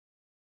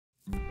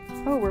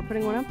Oh, we're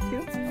putting one up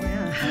too? Oh,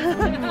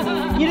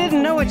 yeah. You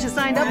didn't know what you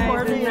signed up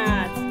for, did you?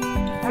 Not.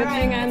 Good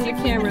thing I'm the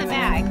cameraman.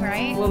 Bag,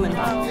 right? Woman.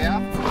 Oh.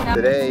 Yeah.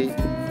 Today,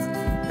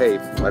 hey,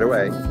 by the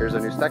way, here's a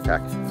new stack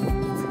pack.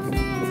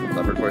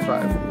 Leopard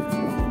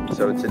 45.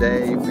 So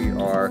today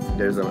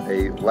there's a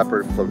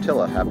Leopard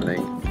Flotilla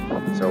happening.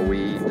 So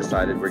we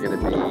decided we're gonna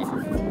be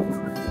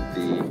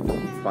the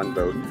fun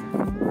boat.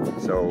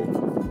 So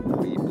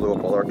we blew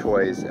up all our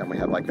toys and we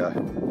have like a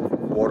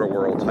water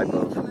world type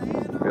of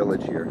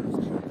village here.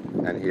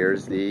 And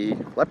here's the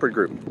Leopard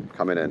group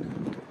coming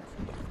in.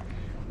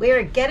 We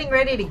are getting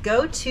ready to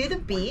go to the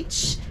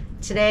beach.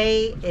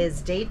 Today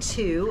is day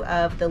 2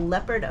 of the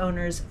Leopard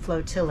Owners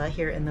Flotilla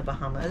here in the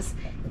Bahamas.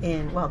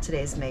 Well,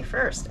 today's May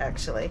 1st,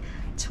 actually,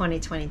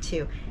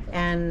 2022.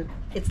 And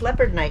it's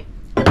leopard night.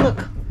 And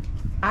look,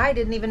 I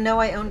didn't even know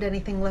I owned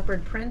anything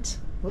leopard print.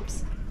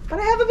 Whoops. But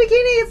I have a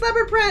bikini, it's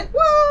leopard print,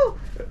 woo!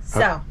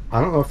 So.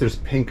 I don't know if there's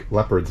pink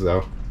leopards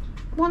though.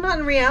 Well, not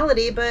in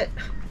reality, but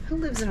who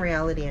lives in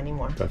reality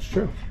anymore? That's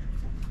true.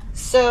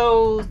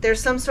 So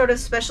there's some sort of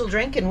special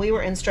drink and we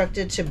were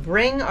instructed to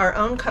bring our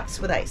own cups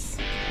with ice.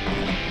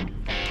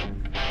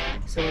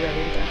 So we're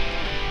ready to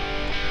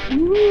go.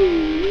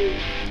 Woo.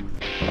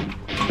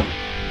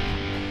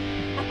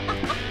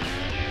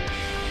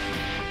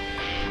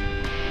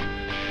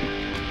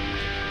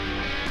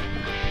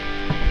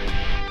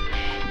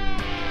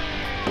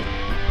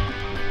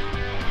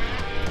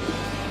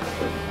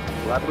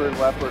 Leopard,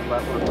 leopard,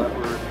 leopard,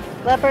 leopard.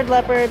 Leopard,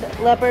 leopard,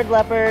 leopard,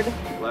 leopard.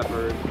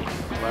 Leopard,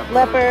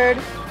 leopard,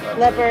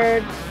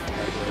 leopard,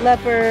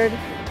 leopard.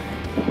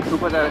 Who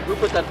put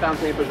that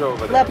fountain papers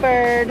over there?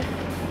 Leopard,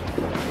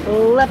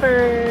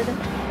 leopard.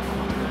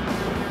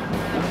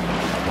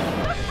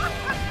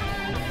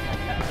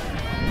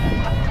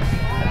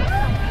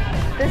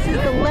 This is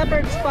the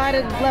leopard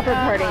spotted leopard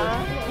party.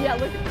 Yeah,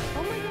 look.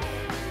 Oh my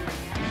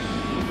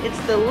God. It's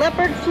the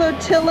Leopard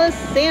Flotilla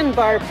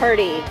Sandbar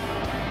Party.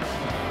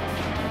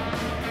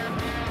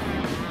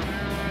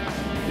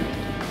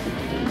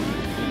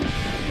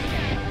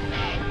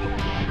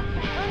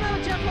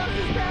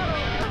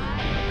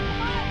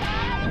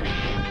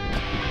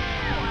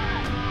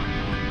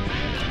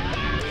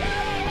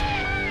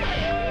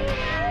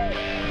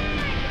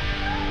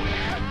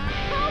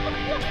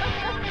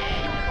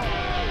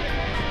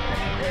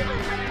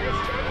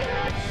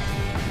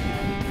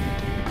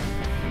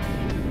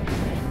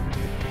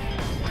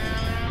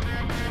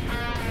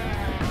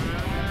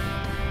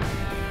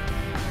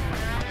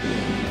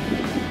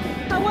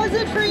 How was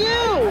it for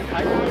you?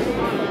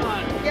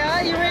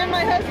 Yeah, you ran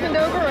my husband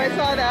over, I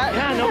saw that.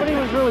 Yeah, nobody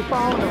was really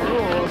following the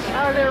rules.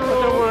 Are there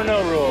rules? There were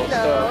no rules.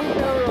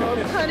 No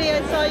rules. Honey,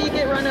 I saw you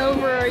get run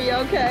over. Are you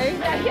okay?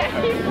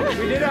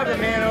 We did have a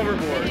man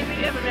overboard.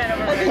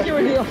 I think you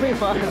were the only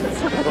one.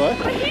 What?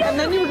 And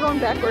then you were going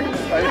backwards.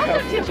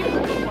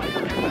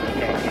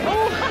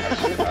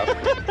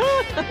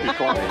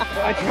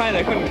 I tried,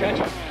 I couldn't catch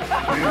him.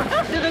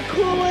 To the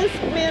coolest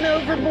man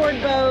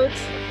overboard boat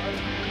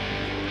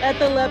at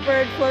the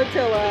Leopard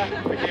Flotilla.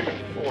 I came in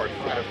 4th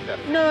out of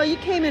 5th. No, you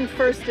came in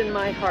first in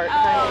my heart. Oh,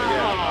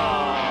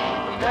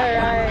 yeah. All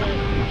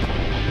right.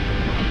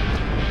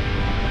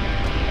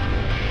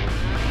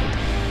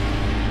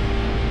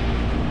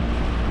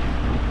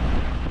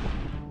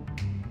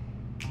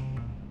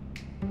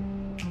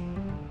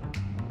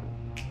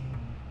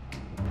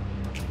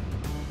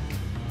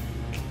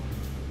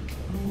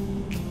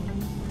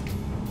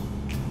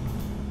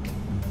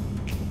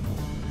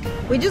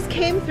 We just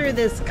came through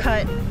this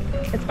cut.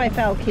 It's by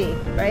Foul Key,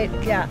 right?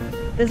 Yeah.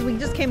 We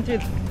just came through.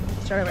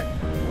 Start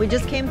over. We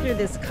just came through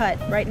this cut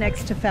right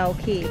next to Foul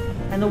Key,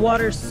 and the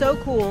water's so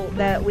cool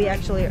that we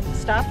actually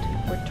stopped.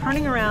 We're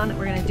turning around.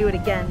 We're gonna do it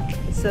again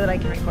so that I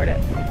can record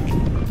it.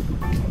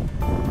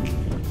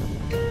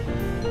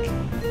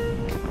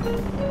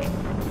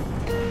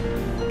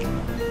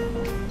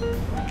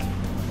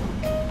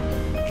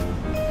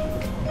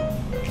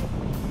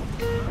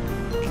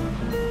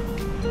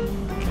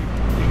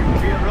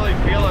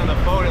 Feeling the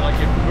boat, like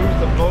it moves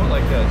the boat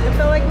like this. It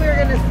felt like we were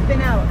gonna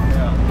spin out.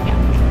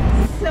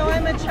 Yeah. So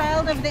I'm a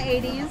child of the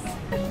 80s,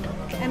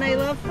 and I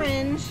love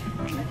fringe.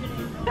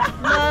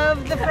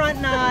 Love the front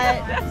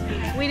knot.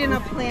 We did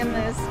not plan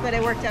this, but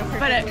it worked out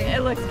perfectly. But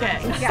it looks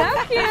good. Yeah.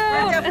 So cute.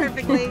 Worked out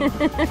perfectly.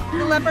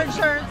 The leopard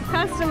shirts.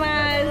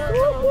 Customized.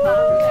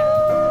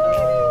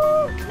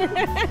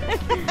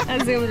 I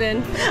zoomed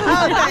in.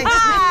 Oh,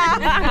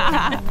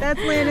 thanks. That's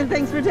Landon.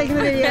 Thanks for taking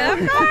the video.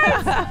 Of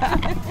course.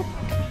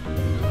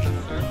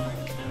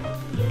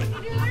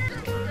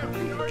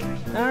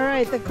 All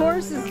right, the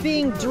course is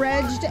being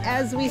dredged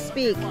as we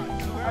speak.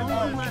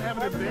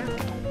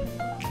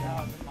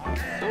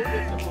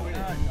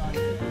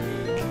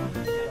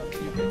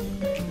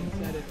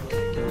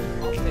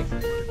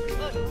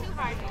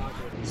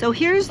 So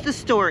here's the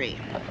story.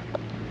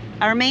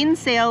 Our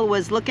mainsail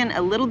was looking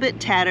a little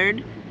bit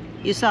tattered.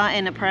 You saw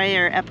in a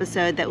prior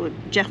episode that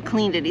Jeff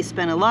cleaned it. He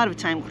spent a lot of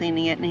time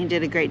cleaning it and he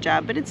did a great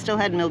job, but it still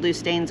had mildew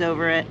stains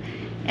over it.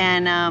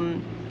 And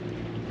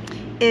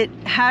it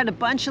had a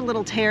bunch of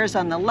little tears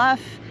on the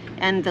luff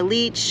and the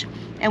leech,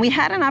 And we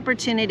had an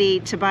opportunity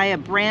to buy a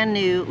brand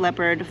new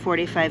Leopard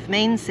 45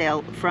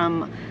 mainsail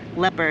from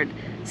Leopard.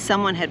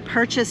 Someone had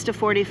purchased a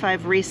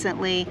 45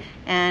 recently,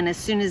 and as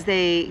soon as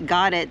they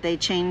got it, they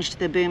changed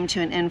the boom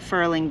to an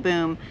in-furling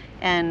boom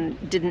and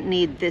didn't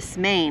need this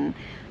main.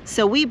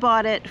 So we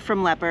bought it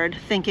from Leopard,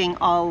 thinking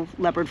all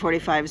Leopard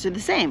 45s are the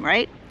same,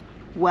 right?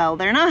 Well,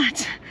 they're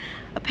not.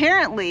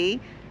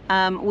 Apparently,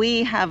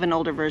 we have an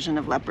older version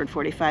of Leopard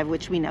 45,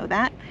 which we know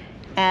that.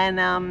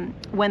 And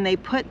when they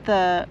put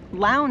the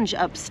lounge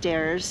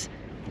upstairs,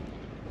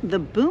 the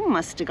boom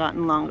must have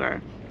gotten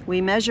longer. We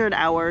measured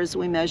ours,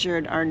 we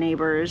measured our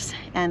neighbors,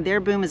 and their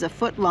boom is a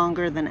foot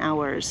longer than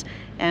ours.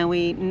 And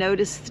we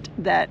noticed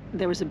that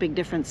there was a big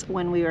difference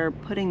when we were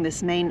putting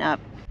this main up.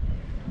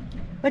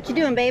 What you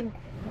doing, babe?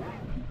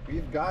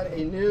 We've got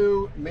a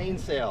new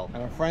mainsail.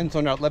 And our friends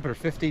on that Leopard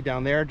 50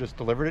 down there just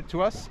delivered it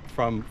to us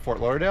from Fort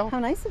Lauderdale. How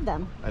nice of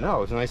them. I know,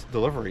 it was a nice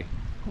delivery.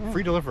 Yeah.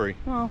 Free delivery.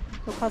 Well,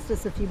 it'll cost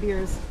us a few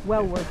beers.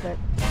 Well worth it.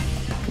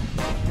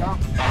 Yeah.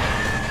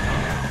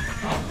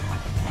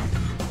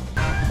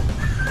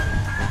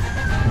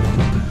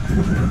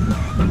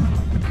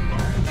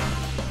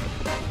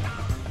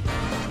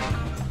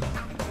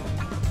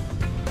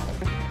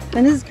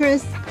 And this is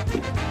Chris.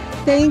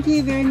 Thank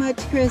you very much,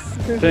 Chris.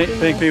 For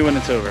Thank me when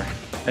it's over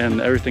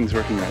and everything's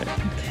working right.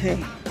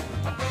 Okay.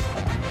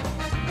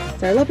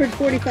 It's our Leopard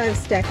 45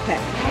 stack pack.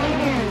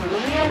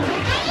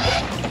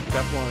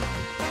 Step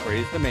 1,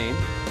 raise the main.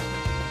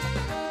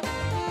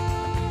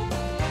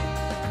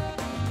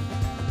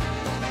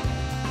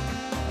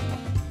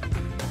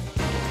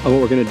 And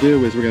what we're going to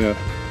do is we're going to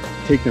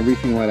take the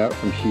reefing light out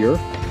from here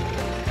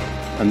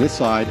on this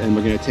side, and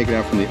we're going to take it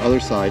out from the other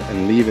side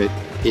and leave it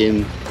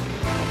in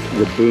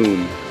the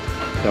boom.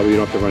 That way you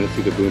don't have to run it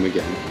through the boom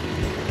again.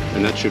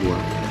 And that should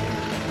work.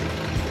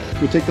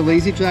 We take the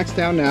lazy jacks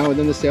down now, and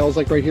then the sail's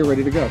like right here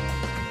ready to go.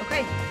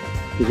 Okay.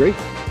 You agree?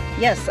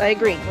 Yes, I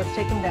agree. Let's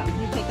take them down.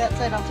 You take that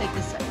side, I'll take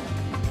this side.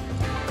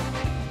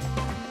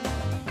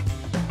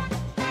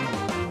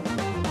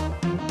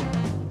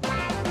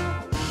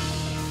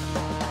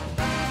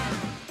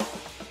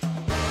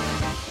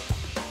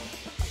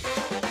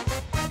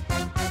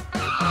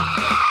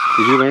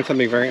 Did you learn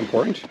something very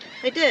important?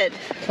 I did.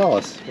 Tell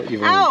us what you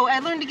learned. Oh, I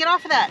learned to get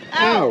off of that.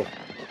 Ow.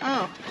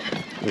 Oh.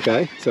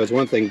 Okay, so it's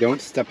one thing, don't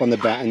step on the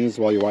battens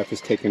while your wife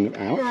is taking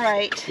them out.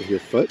 Right. With your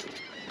foot.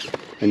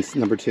 And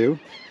number 2?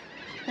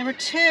 Number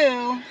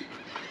 2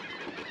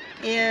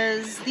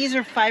 is, these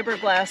are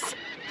fiberglass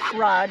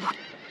rod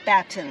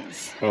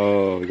battens.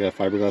 Oh, you got a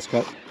fiberglass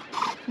cut?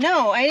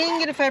 No, I didn't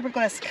get a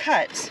fiberglass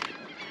cut.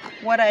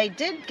 What I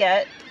did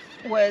get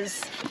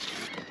was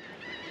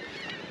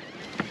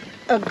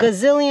a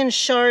gazillion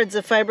shards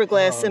of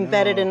fiberglass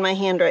embedded in my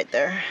hand right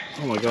there.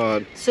 Oh my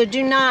God. So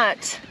do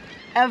not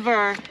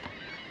ever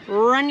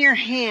run your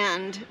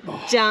hand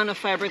down a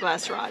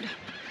fiberglass rod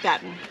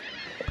batten,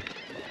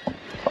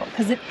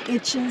 because it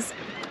itches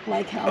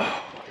like hell.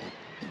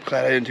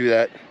 Glad I didn't do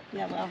that.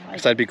 Yeah, well,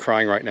 Because I'd be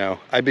crying right now.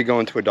 I'd be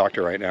going to a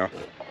doctor right now.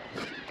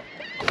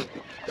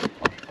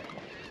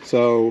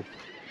 So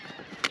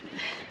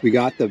we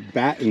got the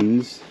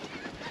battens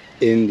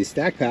in the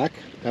stack pack.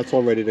 That's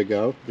all ready to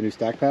go, the new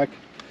stack pack.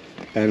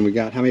 And we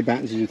got, how many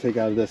battens did you take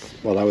out of this?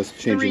 Well, I was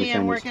changing 3, the cameras.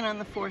 I'm working on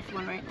the 4th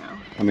one right now.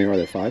 How many are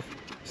there? 5?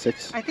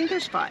 6? I think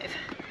there's 5.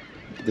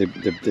 They're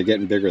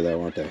getting bigger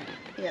though, aren't they?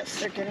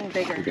 Yes, they're getting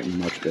bigger. They're getting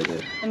much bigger.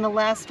 And the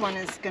last one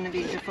is going to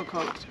be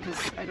difficult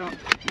because I don't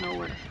know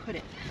where to put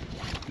it.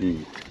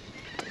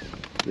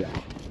 Yeah.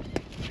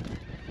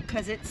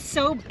 Because it's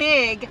so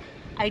big,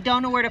 I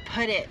don't know where to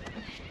put it.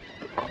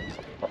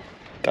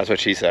 That's what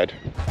she said.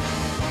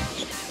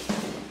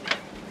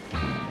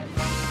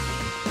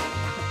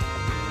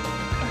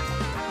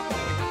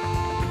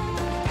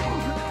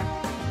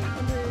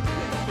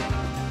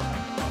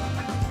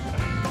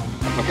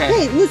 Okay.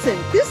 Hey, listen,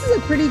 this is a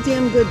pretty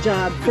damn good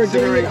job for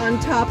doing it on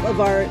top of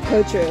our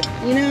coach roof.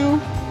 You know,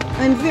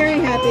 I'm very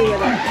happy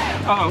with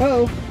it.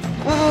 Uh-oh.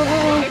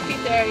 Oh. Your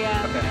feet there,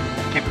 yeah. Okay.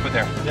 Keep it put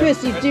there.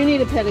 Chris, you do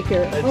need a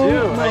pedicure. I do.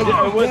 Oh my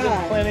I wasn't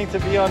God. planning to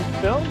be on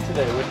film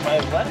today with my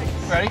legs.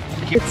 Ready?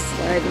 It's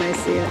sliding, I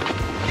see it.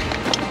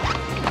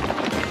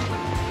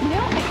 You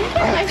know, I think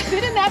that might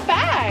fit in that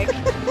bag.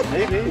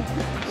 Maybe.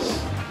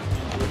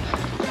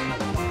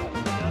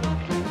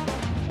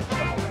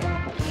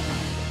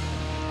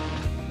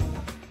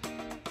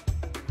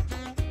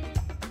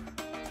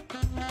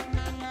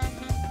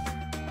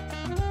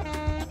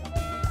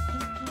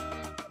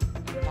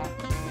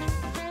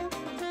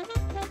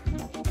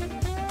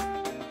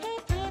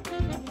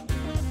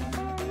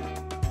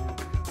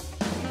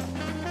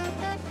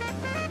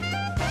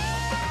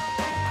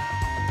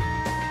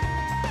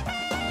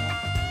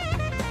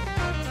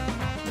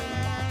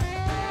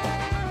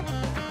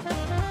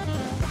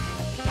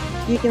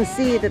 You can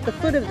see that the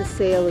foot of the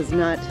sail is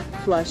not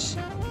flush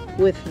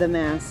with the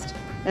mast,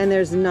 and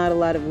there's not a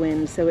lot of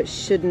wind, so it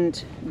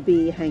shouldn't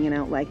be hanging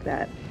out like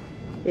that.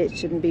 It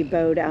shouldn't be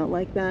bowed out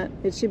like that.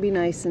 It should be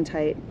nice and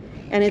tight,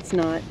 and it's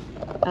not.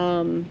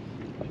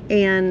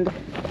 And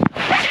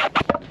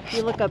if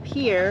you look up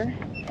here,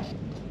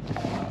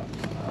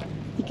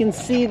 can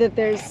see that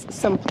there's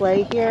some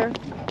play here,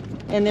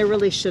 and there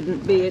really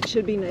shouldn't be. It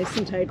should be nice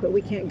and tight, but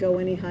we can't go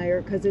any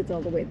higher because it's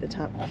all the way at the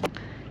top.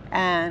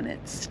 And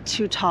it's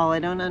too tall. I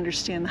don't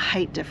understand the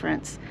height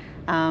difference,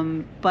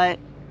 but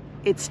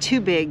it's too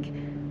big.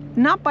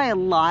 Not by a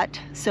lot,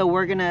 so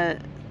we're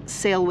gonna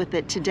sail with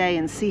it today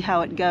and see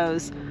how it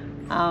goes.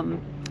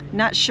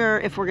 Not sure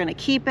if we're gonna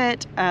keep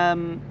it,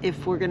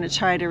 if we're gonna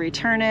try to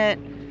return it.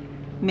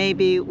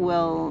 Maybe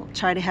we'll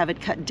try to have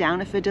it cut down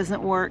if it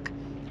doesn't work,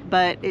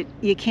 but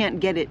you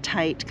can't get it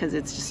tight because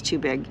it's just too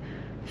big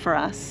for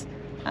us.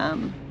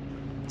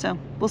 So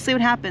we'll see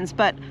what happens,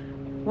 but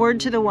word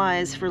to the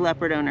wise for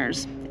Leopard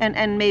owners,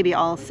 and maybe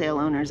all sail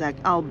owners,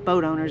 all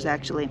boat owners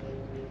actually.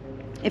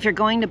 If you're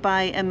going to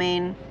buy a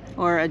main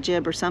or a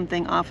jib or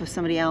something off of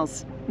somebody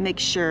else, make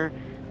sure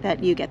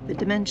that you get the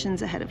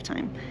dimensions ahead of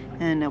time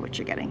and know what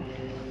you're getting.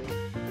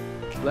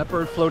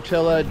 Leopard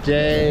Flotilla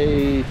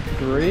day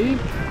 3,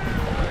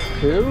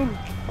 2,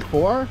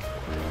 4,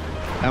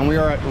 and we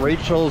are at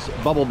Rachel's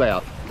bubble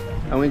bath,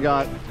 and we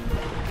got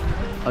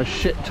a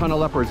shit ton of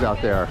leopards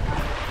out there.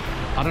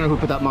 I don't know who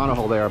put that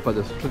monohull there, but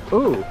this,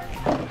 ooh,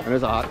 and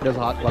there's a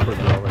hot leopard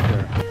girl right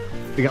there.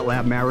 We got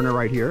Lab Mariner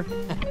right here.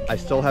 I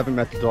still haven't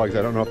met the dogs.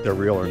 I don't know if they're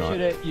real or not.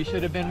 You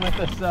should have been with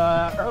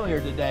us earlier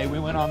today. We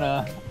went on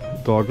a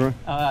dog run.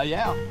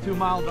 Yeah,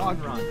 2-mile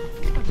dog run.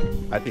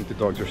 I think the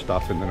dogs are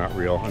stuffed and they're not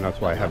real, and that's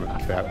why I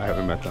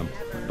haven't met them.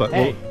 But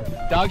hey,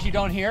 dogs you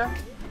don't hear?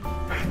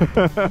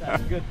 That's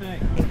a good thing.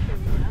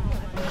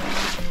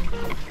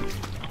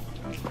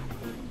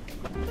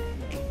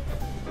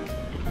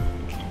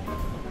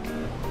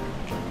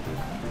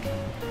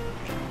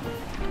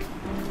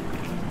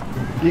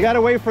 You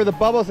gotta wait for the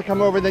bubbles to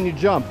come over, then you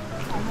jump.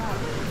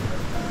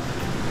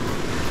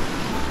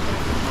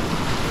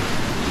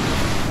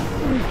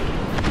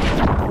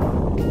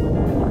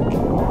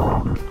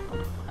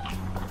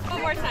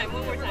 One more time.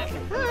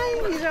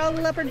 Hi, these are all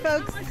the leopard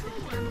folks.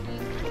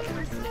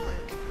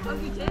 Oh,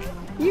 you did?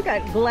 You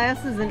got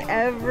glasses and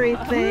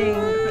everything.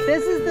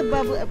 This is the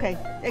bubbly, okay,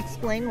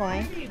 explain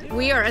why.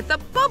 We are at the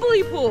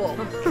bubbly pool.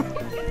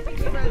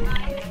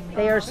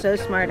 They are so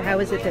smart. How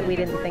is it that we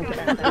didn't think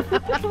about them?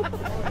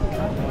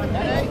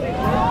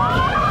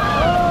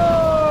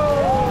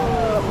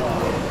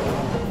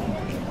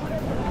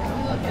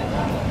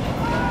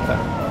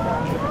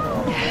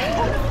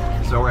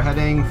 So we're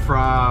heading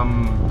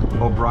from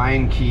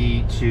O'Brien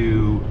Key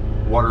to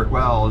Waterwick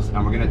Wells,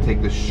 and we're gonna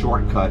take this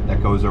shortcut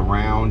that goes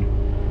around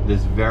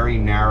this very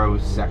narrow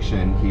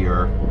section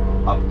here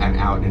up and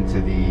out into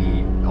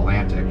the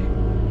Atlantic.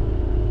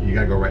 You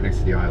gotta go right next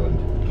to the island.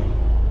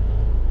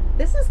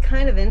 This is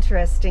kind of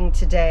interesting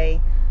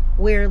today.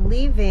 We're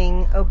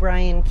leaving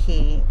O'Brien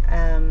Key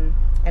and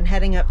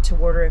heading up to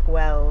Waterwick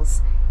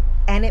Wells,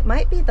 and it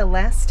might be the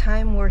last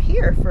time we're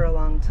here for a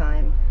long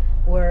time.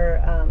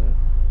 We're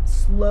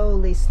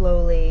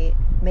slowly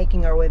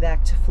making our way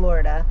back to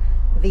Florida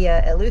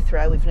via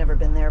Eleuthera. We've never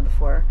been there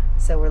before,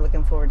 so we're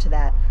looking forward to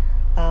that.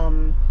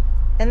 And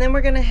then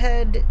we're gonna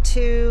head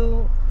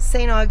to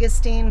St.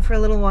 Augustine for a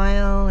little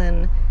while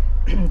and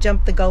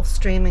jump the Gulf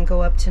Stream and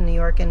go up to New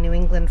York and New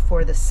England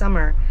for the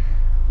summer.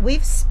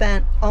 We've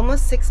spent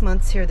almost 6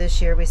 months here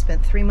this year. We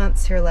spent 3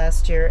 months here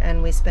last year,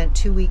 and we spent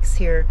 2 weeks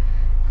here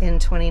in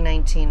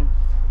 2019.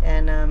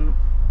 And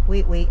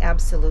we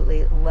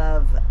absolutely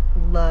love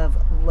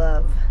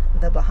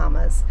the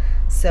Bahamas.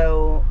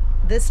 So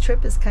this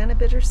trip is kind of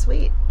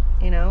bittersweet.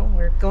 You know,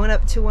 we're going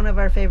up to one of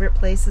our favorite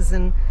places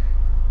in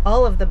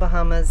all of the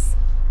Bahamas,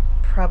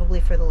 probably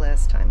for the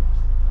last time,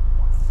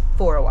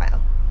 for a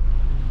while.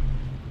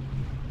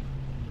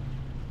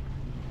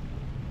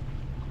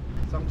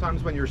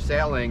 Sometimes when you're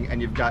sailing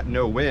and you've got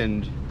no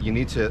wind, you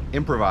need to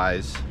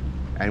improvise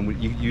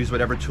and you use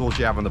whatever tools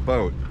you have on the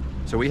boat.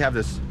 So we have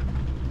this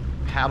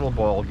paddle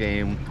ball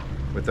game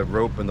with the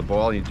rope and the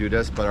ball, and you do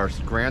this, but our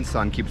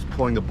grandson keeps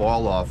pulling the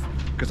ball off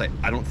because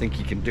I don't think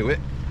he can do it.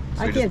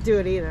 So I can't do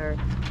it either.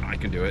 I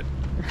can do it.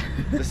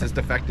 This is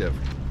defective.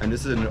 And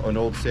this is an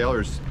old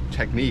sailor's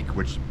technique,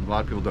 which a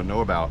lot of people don't know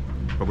about,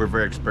 but we're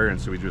very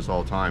experienced, so we do this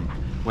all the time.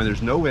 When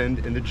there's no wind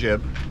in the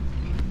jib,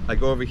 I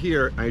go over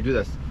here and I do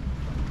this.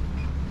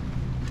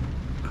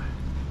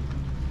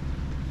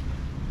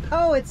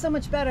 Oh, it's so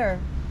much better.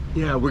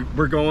 Yeah,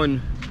 we're going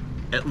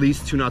at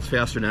least 2 knots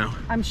faster now.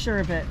 I'm sure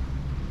of it.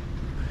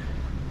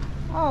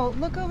 Oh,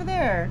 look over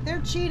there.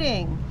 They're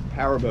cheating.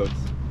 Power boats.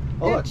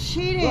 Oh, They're look,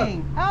 cheating.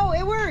 look. Oh,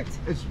 it worked.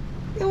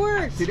 It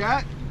worked. See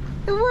that?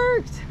 It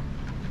worked.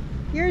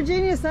 You're a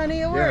genius,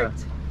 honey. It worked.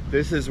 Yeah.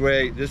 This is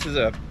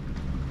a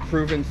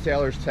proven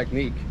sailor's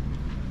technique.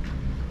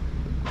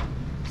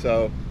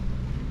 So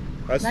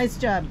that's Nice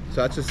job.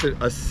 So that's just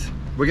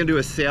we're gonna do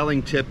a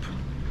sailing tip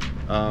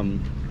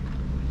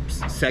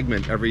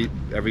segment every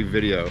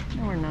video.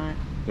 No, we're not.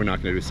 We're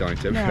not gonna do a sailing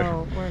tip.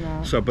 No, we're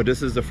not. So, but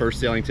this is the first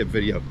sailing tip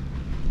video.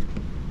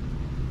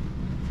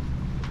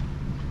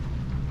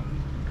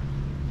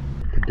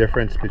 The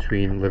difference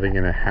between living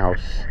in a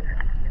house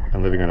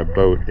and living on a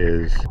boat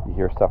is you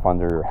hear stuff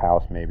under your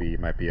house. Maybe it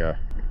might be a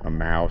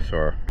mouse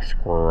or a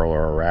squirrel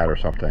or a rat or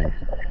something,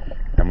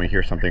 and we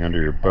hear something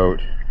under your boat,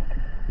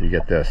 you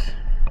get this.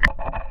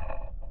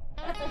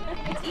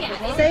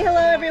 Say hello,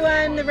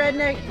 everyone. The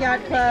Redneck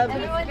Yacht Club.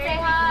 Everyone say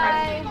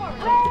hi.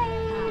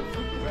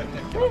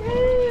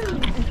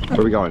 Where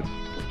are we going?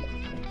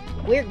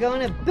 We're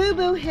going to Boo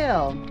Boo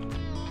Hill.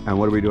 And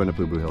what are we doing at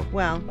Boo Boo Hill?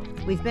 Well,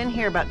 we've been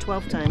here about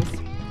 12 times,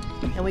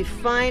 and we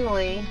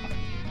finally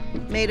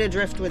made a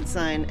driftwood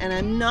sign, and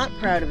I'm not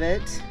proud of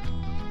it.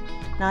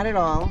 Not at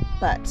all,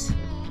 but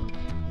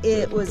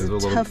it was a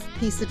tough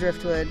piece of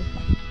driftwood.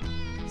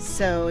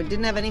 So it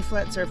didn't have any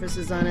flat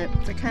surfaces on it.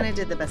 So I kind of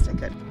did the best I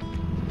could.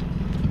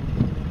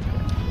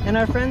 And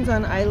our friends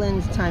on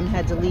Island Time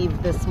had to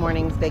leave this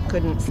morning. They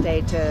couldn't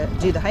stay to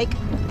do the hike.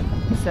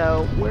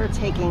 So we're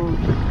taking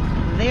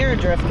their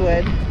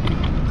driftwood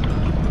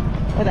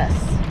with us.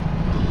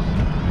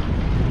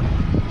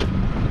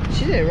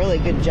 She did a really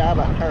good job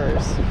on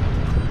hers.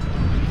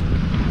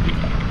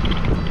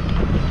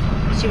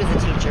 She was a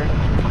teacher.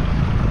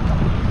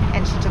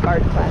 And she took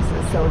art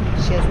classes, so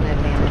she has an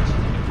advantage.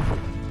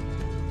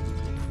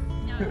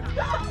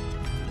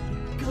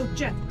 Go,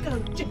 Jeff! Go,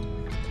 Jeff!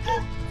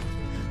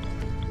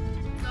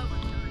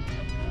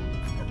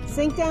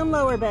 Sink down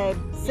lower, babe.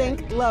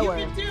 Sink lower.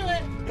 You can do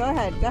it. Go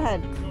ahead, go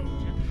ahead.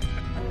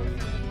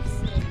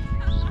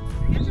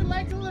 Get your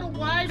legs a little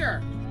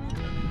wider.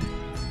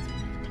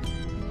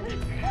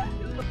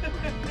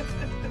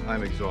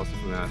 I'm exhausted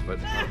from that, but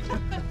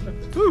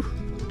whew,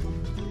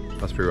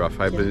 that's pretty rough.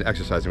 I've been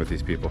exercising with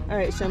these people. All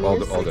right, show me all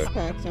your day. six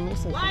pack. Show me your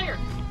six pack. Wider.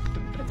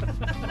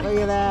 Look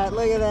at that,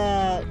 look at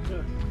that.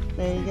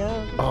 There you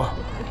go. Oh.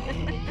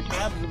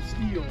 Abs of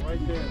steel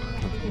right there.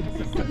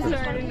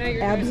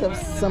 Abs of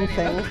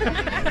something.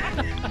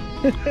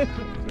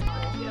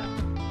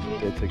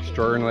 It's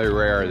extraordinarily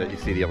rare that you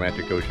see the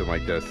Atlantic Ocean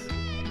like this.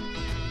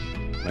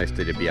 Nice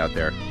day to be out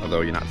there,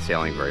 although you're not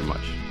sailing very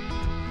much.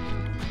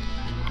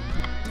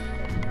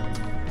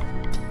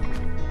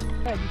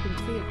 Good, you can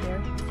see it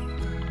there.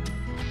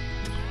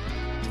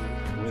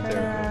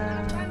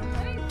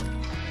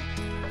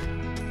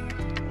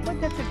 Look,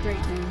 that's a great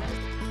name.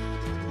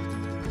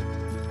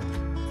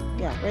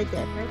 Yeah, right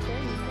there. Right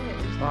there, you see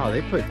it. Oh,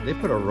 they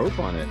put a rope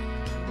on it.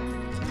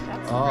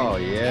 That's Oh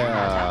great.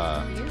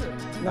 yeah.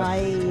 That's cute.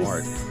 Nice.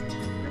 Smart.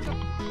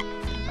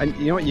 And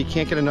you know what? You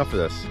can't get enough of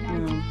this.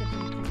 Mm.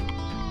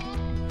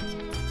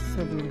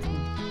 So beautiful.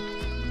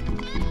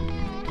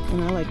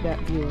 And I like that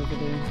view over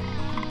there.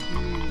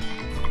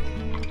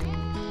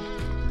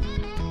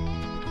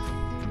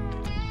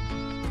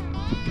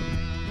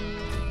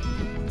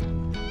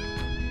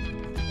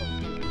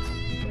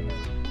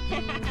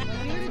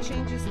 I'm here to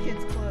change this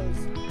kid's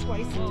clothes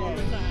twice a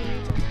day.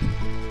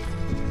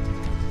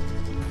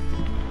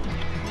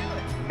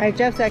 All right,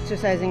 Jeff's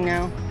exercising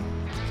now.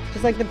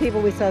 Just like the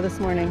people we saw this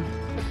morning.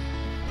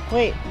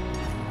 Wait,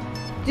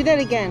 do that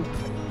again.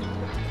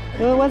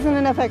 There wasn't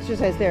enough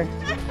exercise there.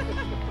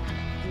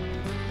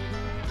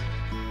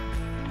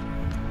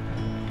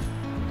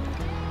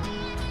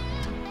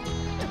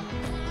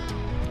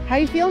 How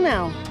do you feel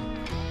now?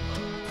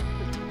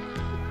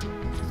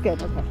 It's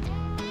good, okay.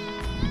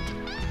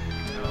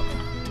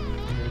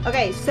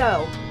 Okay,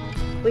 so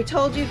we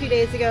told you a few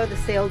days ago the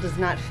sail does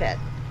not fit.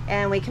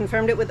 And we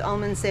confirmed it with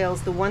Ullman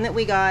Sails. The one that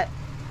we got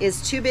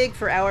is too big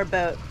for our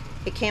boat.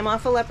 It came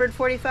off a Leopard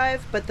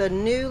 45, but the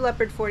new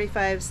Leopard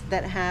 45s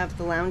that have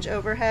the lounge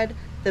overhead,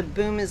 the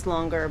boom is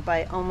longer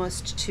by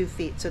almost 2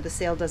 feet, so the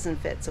sail doesn't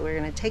fit. So we're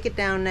gonna take it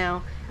down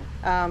now,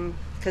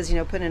 because you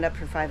know, putting it up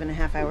for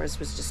 5.5 hours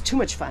was just too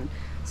much fun.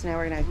 So now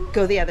we're gonna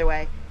go the other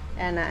way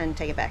and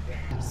take it back.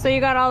 So you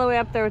got all the way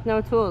up there with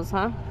no tools,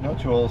 huh? No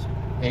tools.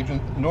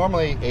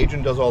 Normally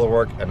Adrian does all the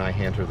work and I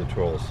hand her the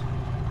tools.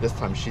 This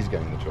time she's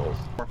getting the tools.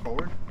 More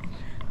forward.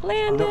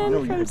 Landon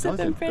No, from it Sip and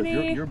doesn't, 'cause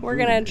Pretty. your We're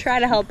boom gonna is try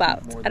to help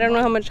out. more I than don't know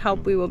how mine. much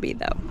help we will be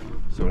though.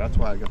 So that's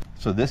why I got.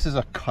 So this is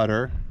a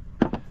cutter.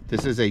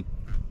 This is a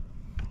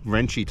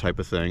wrenchy type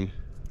of thing.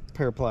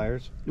 Pair of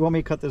pliers. You want me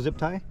to cut the zip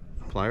tie?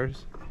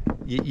 Pliers?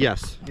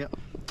 Yes. Yep.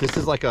 This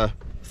is like a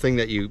thing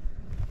that you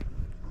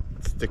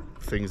stick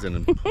things in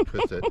and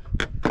twist it.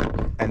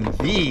 And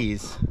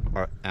these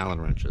are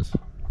Allen wrenches.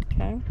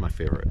 Okay. My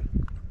favorite.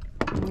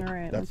 All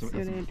right. That's Let's what- see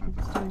what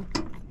Adrian's doing.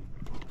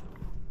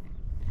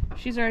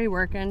 She's already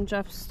working.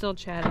 Jeff's still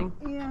chatting.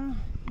 Yeah,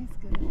 he's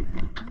good.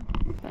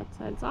 That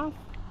side's off.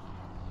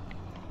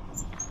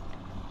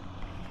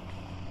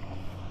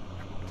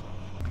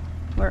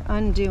 We're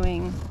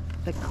undoing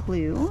the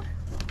clue.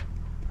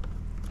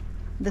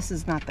 This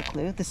is not the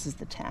clue, this is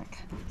the tack.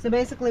 So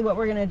basically what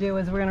we're gonna do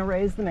is we're gonna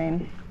raise the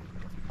main.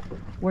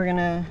 We're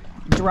gonna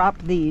drop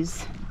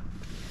these.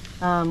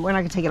 We're not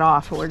gonna take it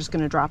off, but we're just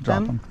gonna drop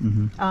them.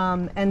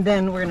 And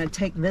then we're gonna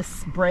take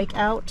this brake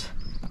out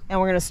and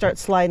we're gonna start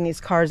sliding these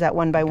cars out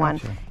one by one.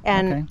 Gotcha.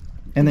 And Okay.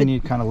 And then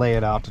you kind of lay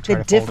it out to try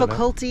the to fold it up.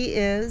 difficulty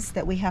is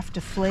that we have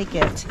to flake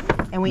it,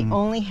 and we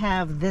only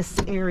have this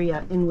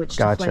area in which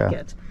Gotcha. to flake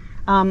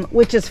it,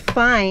 which is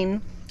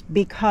fine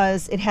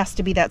because it has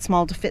to be that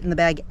small to fit in the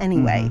bag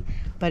anyway.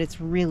 But it's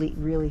really,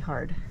 really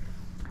hard.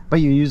 But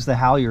you use the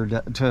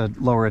halyard to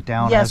lower it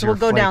down. Yes, as we'll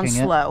you're go down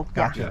flaking it? slow. Yeah.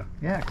 Gotcha.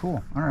 Yeah,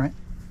 cool. All right.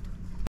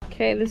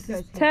 Okay, this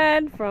is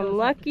Ted from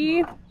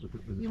Lucky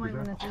You might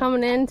want to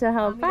coming in to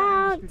help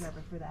out.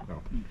 for that.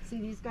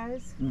 See these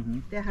guys?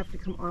 They have to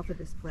come off of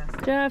this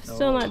plastic. Jeff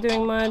still not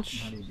doing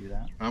much. How do you do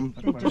that? I'm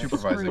They just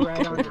supervising. screw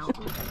right on out.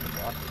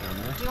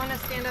 Do you want to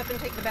stand up and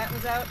take the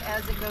battens out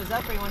as it goes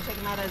up, or you want to take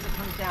them out as it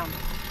comes down?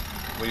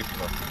 What do you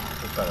prefer?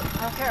 What's better?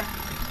 I don't care.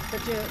 But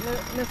you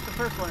missed the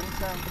first one,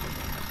 so.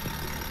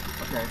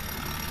 Okay.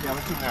 Yeah,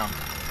 let's do it now.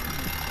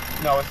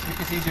 No,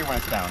 it's easier when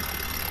it's down.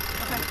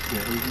 Okay. Yeah,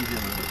 it was easier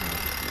when it was down.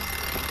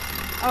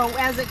 Oh,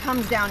 as it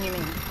comes down, you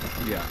mean?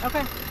 Yeah.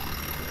 Okay.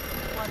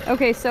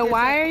 Okay, so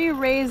why are you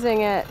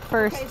raising it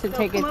first Okay, to so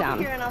take it come over down?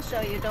 here and I'll show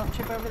you. Don't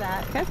trip over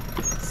that. Okay.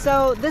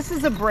 So this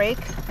is a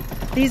brake.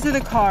 These are the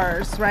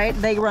cars, right?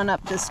 They run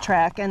up this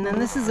track, and then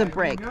this is a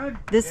brake.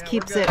 This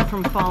keeps it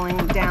from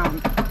falling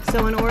down.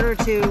 So in order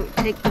to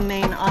take the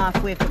main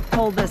off, we have to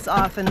pull this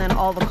off, and then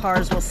all the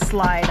cars will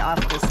slide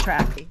off this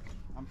track.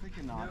 I'm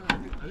thinking not.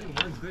 I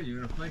think one's good. You're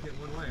gonna flank it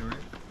one way, right?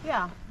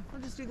 Yeah,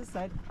 we'll just do this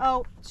side.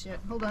 Oh, shit,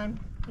 hold on.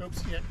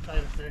 Oops, yeah, tight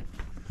up there.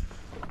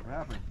 What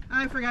happened?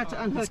 I forgot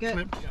to unhook it.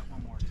 Clipped.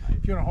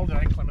 If you want to hold it,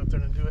 I can climb up there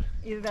and do it.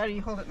 Either that or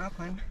you hold it and I'll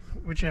climb.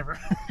 Whichever.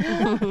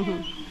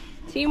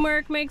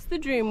 Teamwork makes the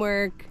dream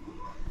work.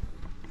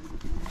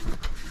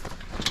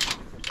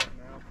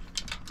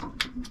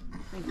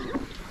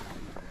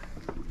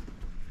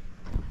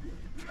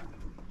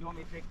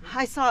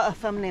 I saw a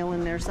thumbnail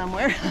in there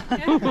somewhere.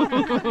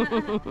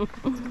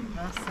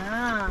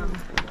 Awesome.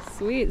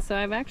 Sweet, so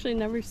I've actually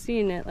never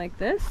seen it like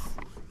this.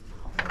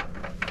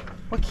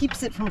 What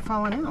keeps it from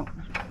falling out?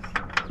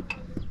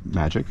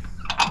 Magic.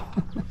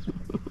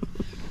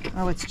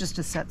 Oh, it's just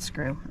a set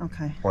screw.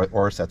 Okay.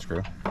 Or a set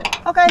screw.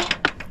 Okay.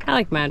 I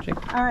like magic.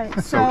 All right.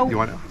 So So you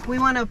want we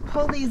want to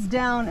pull these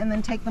down and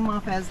then take them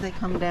off as they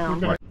come down.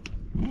 Right.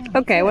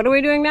 Okay, what are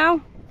we doing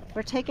now?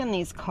 We're taking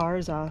these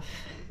cars off.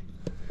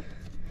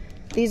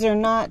 These are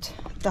not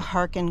the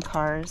Harkin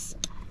cars,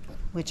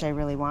 which I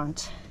really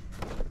want,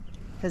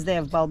 because they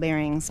have ball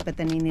bearings, but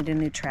then you need a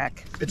new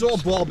track. It's all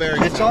ball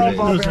bearings. It's all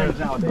ball Those are bearings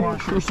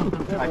nowadays.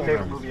 My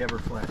favorite movie ever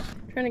flipped.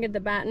 Trying to get the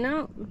batten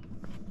out.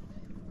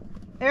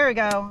 There we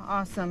go.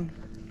 Awesome.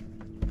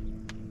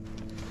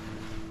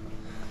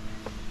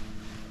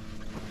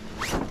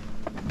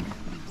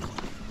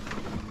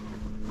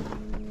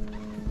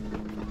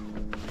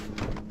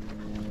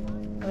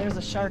 Oh, there's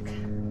a shark.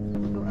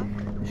 Go up.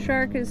 The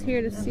shark is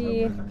here to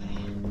see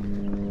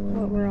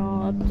what we're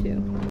all up to.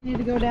 Need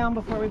to go down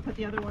before we put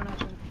the other one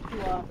up and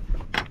pull off.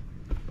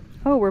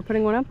 Oh, we're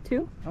putting one up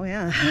too? Oh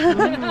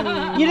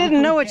yeah. You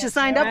didn't know what you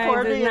signed up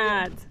for, I did did you?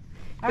 not.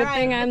 Good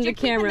thing I'm the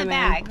cameraman.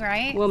 Bag,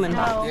 right? Woman.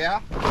 No.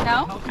 Yeah.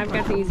 No? I've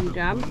got the easy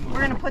job.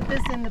 We're gonna put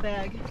this in the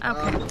bag.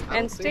 Okay.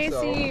 And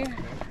Stacy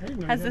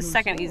has the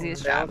second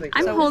easiest job.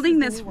 I'm holding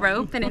this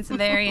rope and it's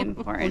very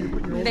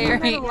important.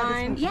 Very.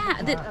 Line.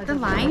 Yeah, the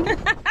line.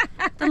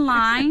 The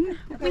line.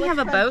 We have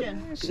a boat.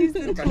 She's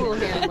the tool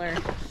handler.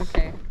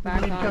 Okay,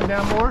 back Come on.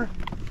 down more.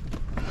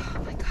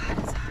 Oh my god,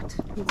 it's hot.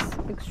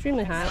 It's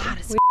extremely hot.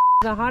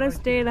 The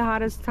hottest day, the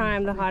hottest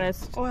time, the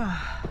hottest,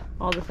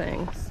 all the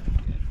things.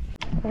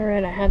 All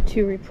right, I had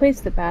to replace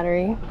the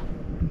battery.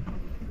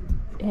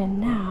 And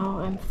now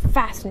I'm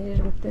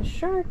fascinated with this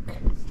shark.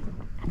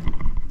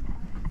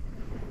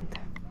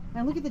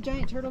 Now look at the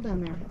giant turtle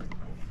down there.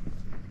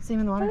 See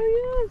him in the water?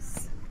 Oh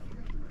yes.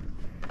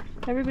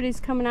 Everybody's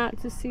coming out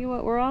to see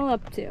what we're all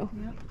up to.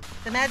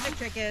 The magic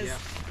trick is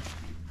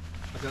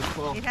That's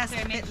cool. it has to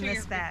fit in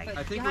this bag.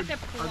 I think You have to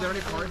pull are there any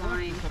on the cards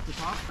line. up the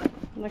top?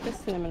 Like a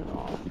cinnamon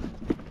roll.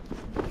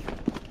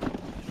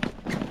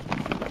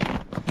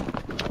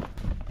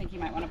 I think you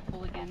might want to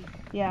pull again.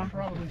 Yeah.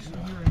 Probably so.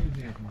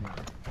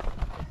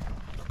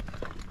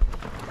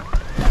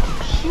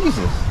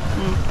 Jesus.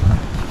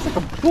 It's like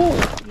a bull.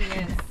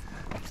 Yes.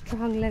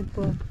 Strong leg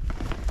pull.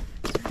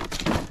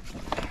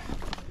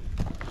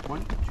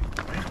 1, 2,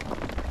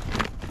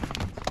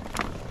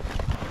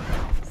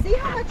 3. See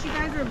how much you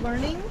guys are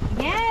learning?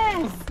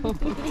 Yes.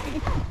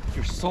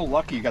 You're so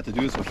lucky you got to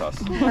do this with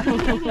us.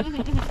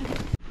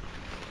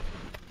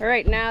 All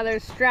right, now they're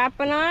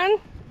strapping on.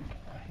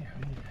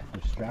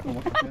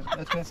 Strapping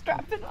That's good.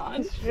 Strapping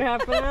on.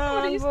 Strapping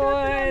on,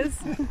 boys.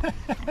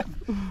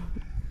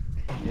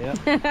 Yeah.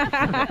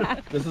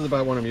 This is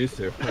about what I'm used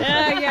to.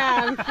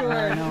 Yeah, I'm I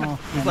sure. know.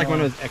 It's like one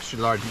of those extra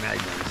large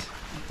magnums.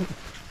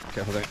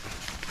 Okay, hold on.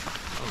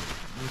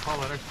 You call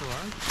that extra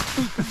large?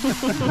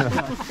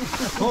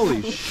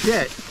 Holy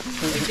shit!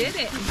 We did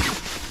it.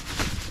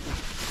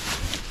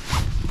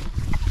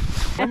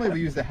 Normally we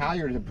use the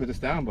halyard to put this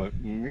down, but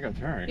we got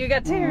Terry. You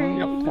got Terry.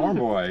 Yep, farm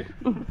boy.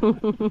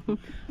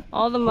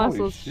 All the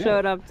muscles shit.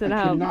 showed up to I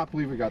help. could not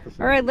believe we got this.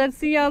 All right, let's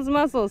see y'all's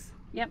muscles.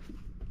 Yep.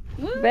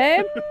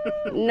 Babe?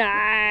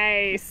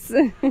 Nice.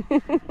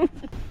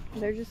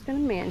 They're just gonna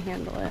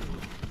manhandle it.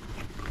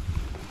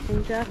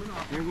 And Jeff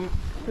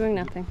doing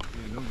nothing.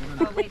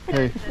 Oh, wait.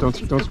 Hey,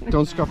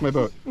 don't scuff my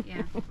boat.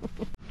 Yeah.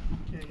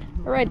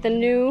 All right, the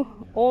new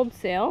old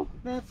sail.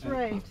 That's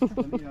right.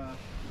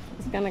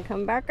 It's gonna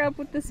come back up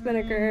with the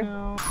spinnaker.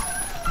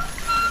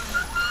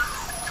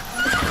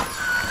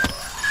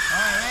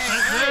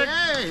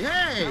 Hey, Hey,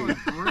 hey! That was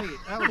great.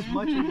 That was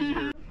much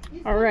easier.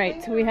 All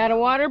right, so we had a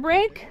water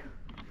break.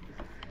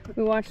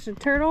 We watched a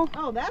turtle.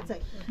 Oh, that's a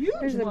huge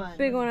There's one. a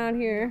big one out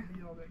here.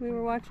 We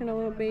were watching a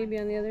little baby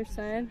on the other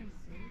side.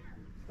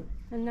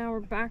 And now we're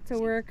back to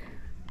work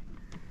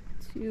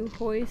to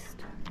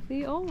hoist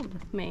the old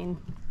main.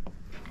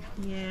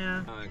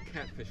 Yeah.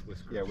 Catfish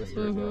whisper. Yeah,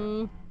 whiskers.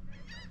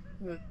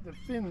 The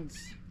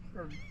fins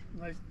are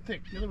nice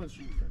thick. The other ones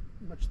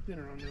are much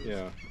thinner on those.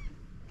 Yeah.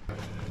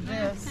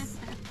 This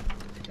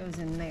goes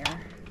in there.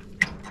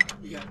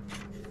 You got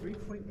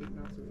 3.8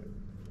 knots of it.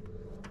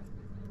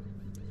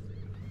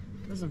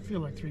 Doesn't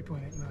feel like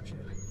 3.8 knots yet.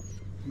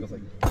 Feels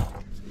like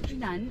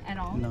None at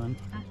all. None.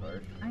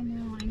 I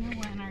know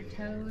when our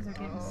toes are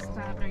getting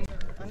stopped.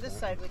 On this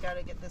side, we got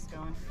to get this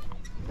going.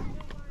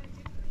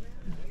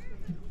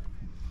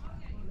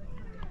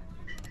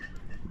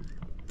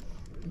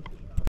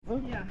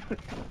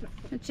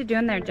 What you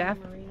doing there, Jeff?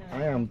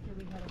 I am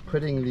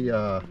putting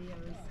the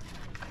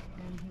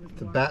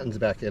battens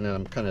back in, and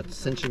I'm kind of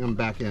cinching them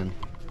back in.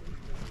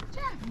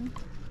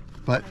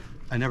 But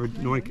I never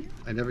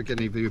get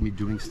any video of me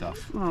doing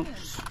stuff. Well,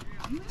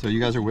 So you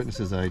guys are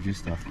witnesses that I do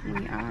stuff.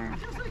 we are.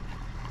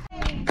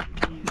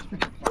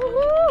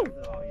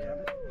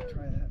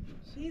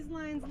 These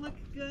lines look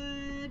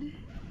good.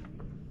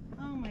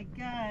 Oh my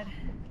God.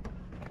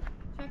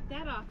 Check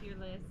that off your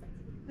list.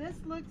 This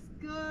looks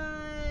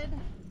good.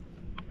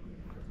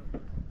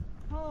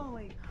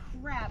 Holy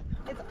crap.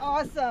 It's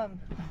awesome.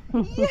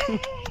 Yay!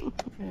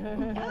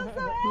 I'm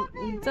so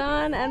happy.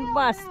 Done and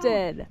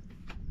busted.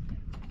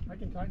 I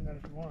can tighten that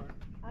if you want.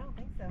 I don't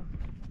think so.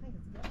 I think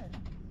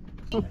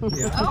it's good.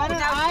 Yeah. Why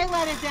don't I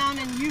let it down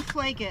and you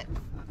flake it?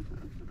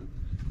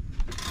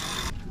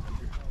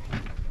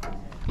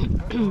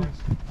 Yay!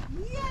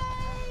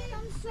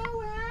 I'm so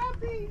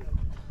happy.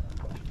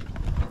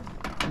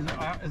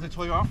 Is it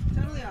totally off?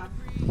 Totally off.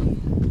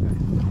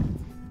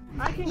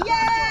 I can. Yay!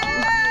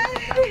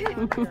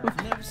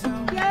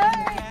 Yay!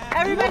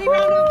 Everybody,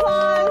 round of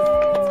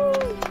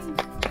applause.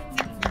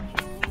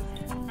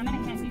 I'm gonna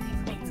hand you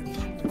these things. If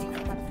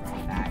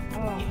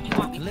you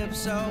want me to.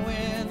 Lips are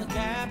when the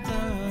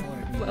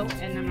captain Well,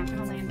 and I'm not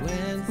gonna land on it.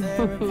 when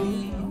therapy